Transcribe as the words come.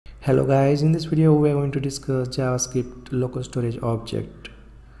Hello guys, in this video we are going to discuss JavaScript local storage object.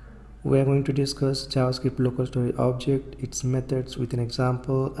 We are going to discuss JavaScript local storage object, its methods with an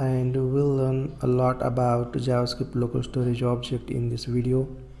example, and we'll learn a lot about JavaScript local storage object in this video.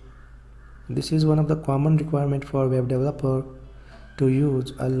 This is one of the common requirements for web developer to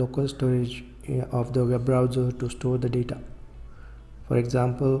use a local storage of the web browser to store the data. For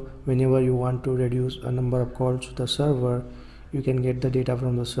example, whenever you want to reduce a number of calls to the server, you can get the data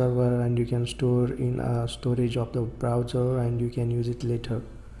from the server and you can store in a storage of the browser and you can use it later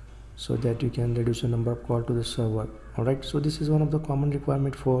so that you can reduce the number of calls to the server. Alright, so this is one of the common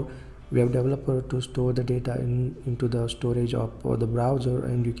requirement for web developer to store the data into the storage of the browser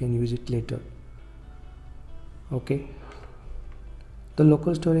and you can use it later. Okay. The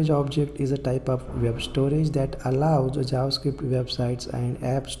local storage object is a type of web storage that allows JavaScript websites and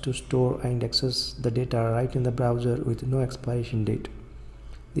apps to store and access the data right in the browser with no expiration date.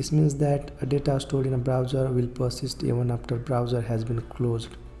 This means that data stored in a browser will persist even after browser has been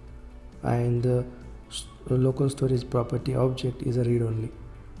closed, and the local storage property object is a read-only.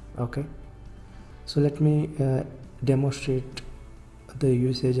 Okay, so let me demonstrate the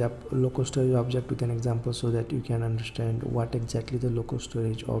usage of local storage object with an example so that you can understand what exactly the local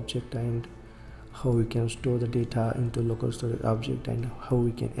storage object and how we can store the data into local storage object and how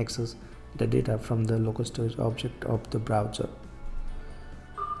we can access the data from the local storage object of the browser.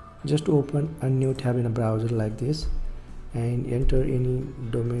 Just open a new tab in a browser like this and enter any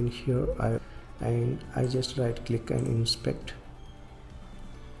domain here, and I just right click and inspect.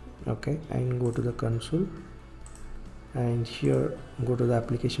 Okay, and go to the console, and here go to the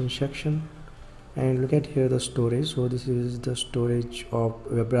application section and look at here the storage. So this is the storage of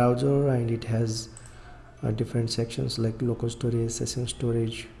web browser and it has different sections like local storage, session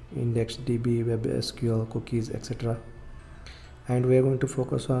storage, IndexedDB, web SQL, cookies, etc. And we are going to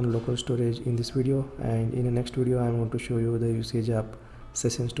focus on local storage in this video, and in the next video I am going to show you the usage of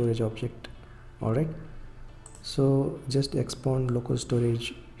session storage object. Alright, so just expand local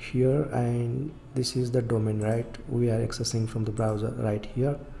storage here, and this is the domain, right? We are accessing from the browser right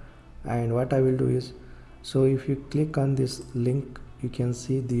here. And what I will do is, so if you click on this link, you can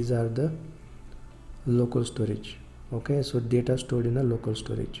see these are the local storage. Okay, so data stored in a local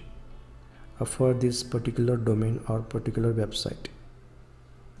storage for this particular domain or particular website.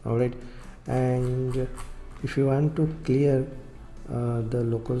 All right, and if you want to clear the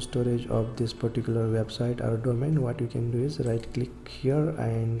local storage of this particular website or domain, what you can do is right click here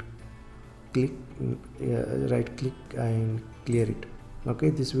and right click and clear it. Okay,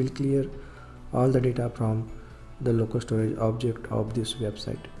 this will clear all the data from the local storage object of this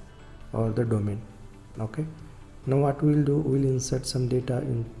website or the domain. Okay, now what we will do, we will insert some data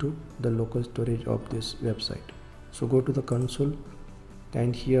into the local storage of this website. So go to the console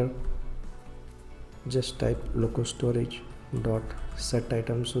and here just type local storage dot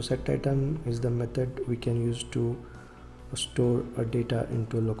setItem. So setItem is the method we can use to store a data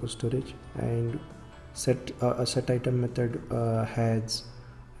into local storage, and a setItem method has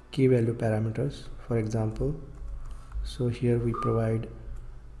key value parameters. For example, so here we provide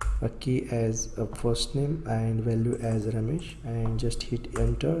a key as a first name and value as Ramesh, and just hit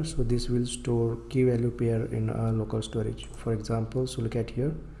enter. So this will store key value pair in a local storage. For example, so look at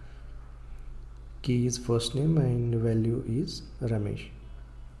here, key is first name and value is Ramesh.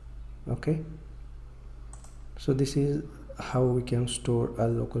 Okay, so this is how we can store a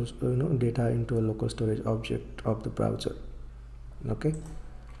local data into a local storage object of the browser. Okay,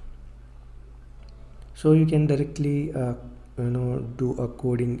 so you can directly do a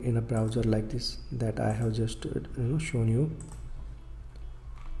coding in a browser like this that I have just shown you.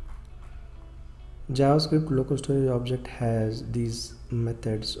 JavaScript local storage object has these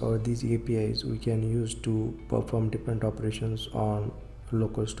methods or these APIs we can use to perform different operations on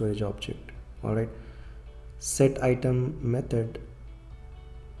local storage object. Alright, setItem method,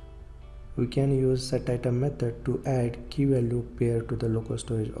 we can use setItem method to add key value pair to the local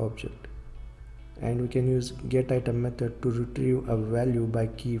storage object, and we can use getItem method to retrieve a value by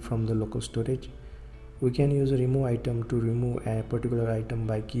key from the local storage. We can use removeItem to remove a particular item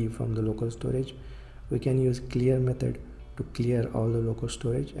by key from the local storage. We can use clear method to clear all the local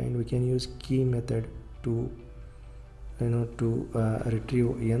storage, and we can use key method to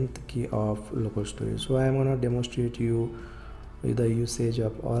retrieve nth key of local storage. So I am going to demonstrate you the usage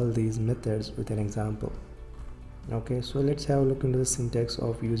of all these methods with an example. Okay, so let's have a look into the syntax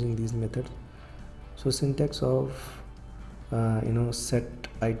of using these methods. So syntax of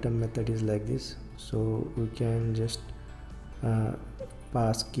setItem method is like this. So we can just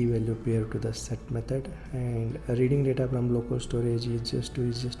pass key value pair to the set method, and reading data from local storage is just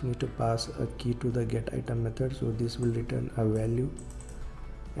need to pass a key to the getItem method, so this will return a value.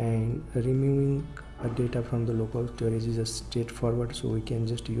 And removing a data from the local storage is a straightforward, so we can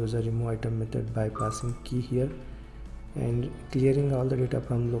just use a removeItem method by passing key here. And clearing all the data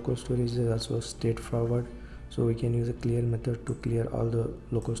from local storage is also straightforward, so we can use a clear method to clear all the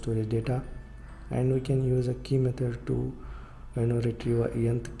local storage data. And we can use a key method to retrieve a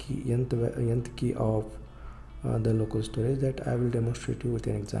nth key of the local storage that I will demonstrate you with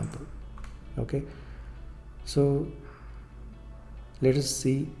an example. Okay, so let us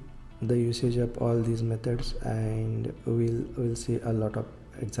see the usage of all these methods, and we'll see a lot of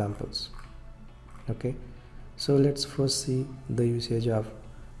examples. Okay, so let's first see the usage of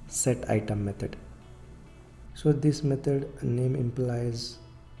setItem method. So this method name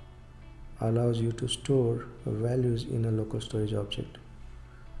allows you to store values in a local storage object.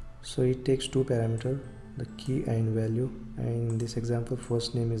 So it takes two parameters, the key and value, and in this example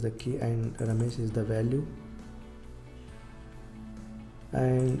first name is the key and Ramesh is the value.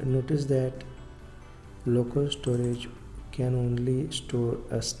 And notice that local storage can only store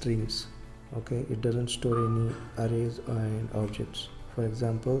strings. Okay, it doesn't store any arrays and objects. For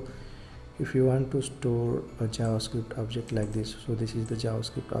example, if you want to store a JavaScript object like this, so this is the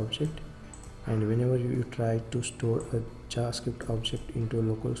JavaScript object, and whenever you try to store a JavaScript object into a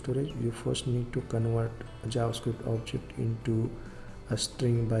local storage, you first need to convert a JavaScript object into a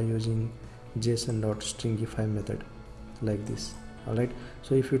string by using json.stringify method like this. Alright,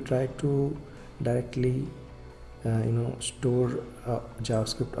 so if you try to directly store a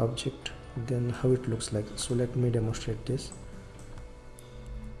JavaScript object, then how it looks like. So let me demonstrate this.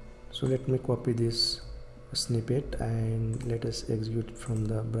 So let me copy this snippet and let us execute from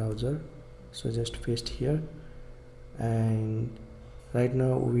the browser. So just paste here, and right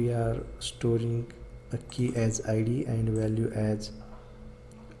now we are storing a key as ID and value as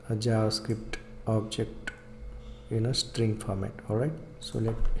a JavaScript object in a string format. Alright, so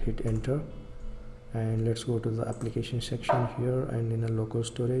let's hit enter, and let's go to the application section here, and in a local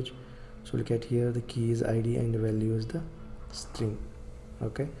storage, so look at here, the key is ID and the value is the string.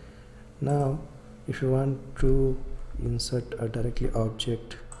 Okay, now if you want to insert a directly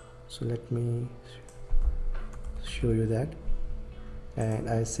object, so let me show you that, and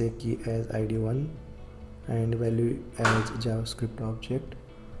I say key as ID1 and value as JavaScript object,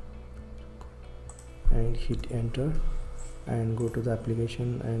 and hit enter and go to the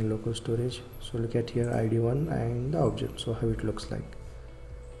application and local storage. So look at here, ID1 and the object. So how it looks like,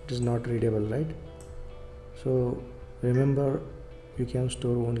 it is not readable, right? So remember, you can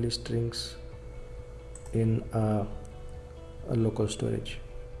store only strings in a local storage.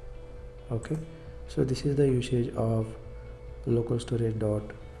 Okay, so this is the usage of local storage dot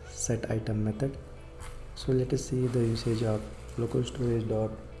setItem method. So let us see the usage of local storage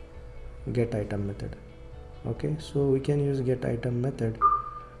dot getItem method. Okay, so we can use getItem method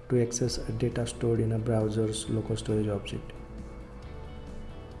to access data stored in a browser's local storage object.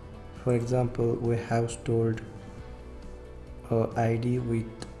 For example, we have stored a ID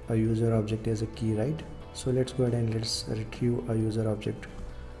with a user object as a key, right? So let's go ahead and let's retrieve a user object.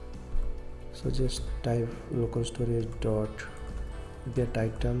 So just type local storage dot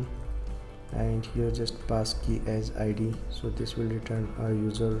getItem, and here just pass key as ID, so this will return a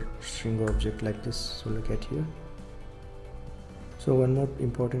user string object like this. So look at here. So one more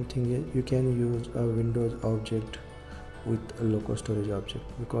important thing is you can use a Windows object with a local storage object,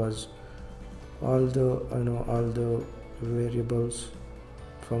 because all the variables,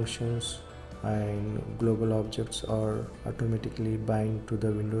 functions and global objects are automatically bind to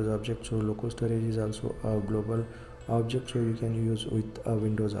the Windows object. So local storage is also a global object, so you can use with a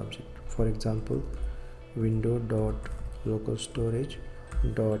Windows object. For example,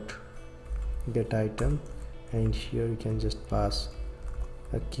 window.localstorage.getItem, and here you can just pass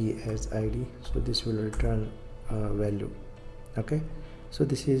a key as ID, so this will return a value. Okay, so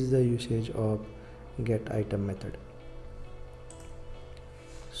this is the usage of getItem method.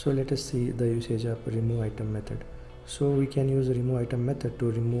 So let us see the usage of removeItem method. So we can use removeItem method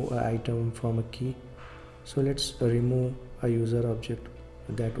to remove an item from a key. So let's remove a user object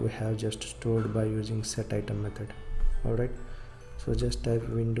that we have just stored by using setItem method. Alright, so just type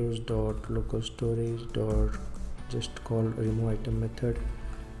windows.localstorage. Just call removeItem method,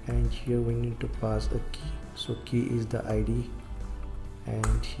 and here we need to pass a key. So key is the ID,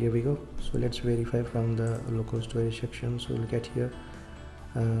 and here we go. So let's verify from the local storage section. So look at here,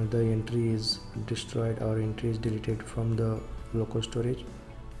 the entry is destroyed or entry is deleted from the local storage.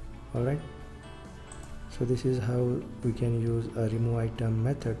 Alright, So this is how we can use a removeItem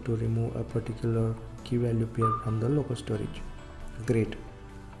method to remove a particular key value pair from the local storage. Great.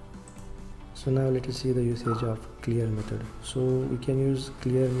 So now let us see the usage of clear method. So we can use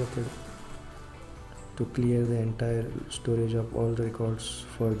clear method to clear the entire storage of all the records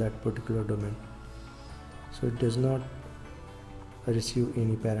for that particular domain. So it does not receive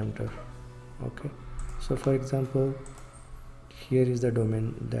any parameter. Okay, so for example, here is the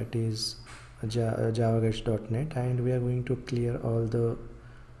domain, that is javagates.net, and we are going to clear all the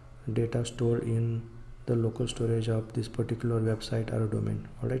data stored in the local storage of this particular website or domain.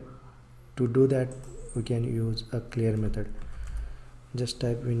 Alright, to do that we can use a clear method. Just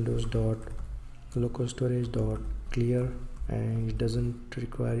type windows.localstorage.clear, and it doesn't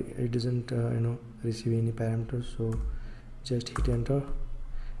receive any parameters, so just hit enter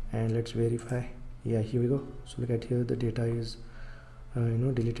and let's verify. Yeah, here we go. So look at here, the data is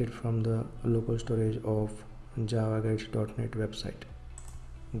deleted from the local storage of javagates.net website.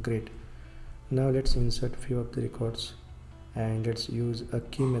 Great. Now let's insert few of the records, and let's use a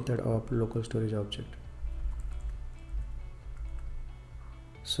key method of local storage object.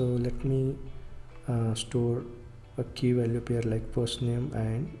 So let me store a key value pair like first name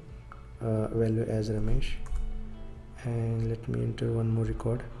and value as Ramesh, and let me enter one more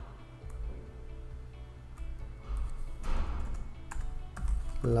record,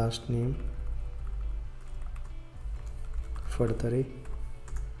 last name further,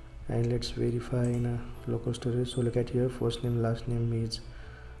 and let's verify in a local storage. So look at here, first name last name is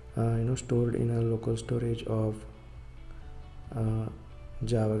stored in a local storage of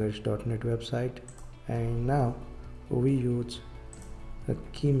javagates.net website. And now we use a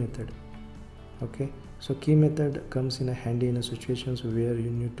key method. Okay, so key method comes in a handy in a situations where you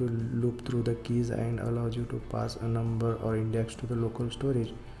need to loop through the keys and allows you to pass a number or index to the local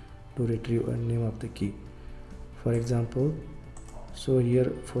storage to retrieve a name of the key. For example, so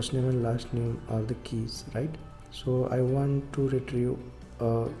here first name and last name are the keys, right? So I want to retrieve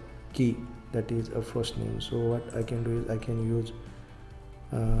a key that is a first name. So what I can do is I can use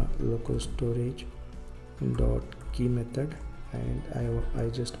local storage dot key method, and I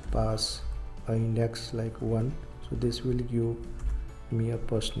just pass a index like 1, so this will give me a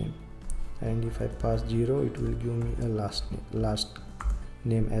first name, and if I pass 0 it will give me a last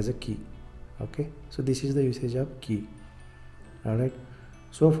name as a key. Okay, so this is the usage of key. Alright,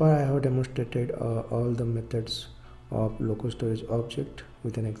 so far I have demonstrated all the methods of local storage object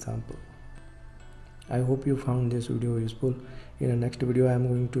with an example. I hope you found this video useful. In the next video I am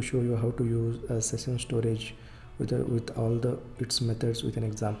going to show you how to use a session storage with all its methods with an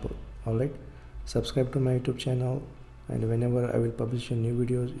example. Alright, subscribe to my YouTube channel, and whenever I will publish a new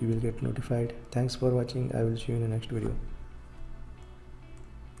videos you will get notified. Thanks for watching. I will see you in the next video.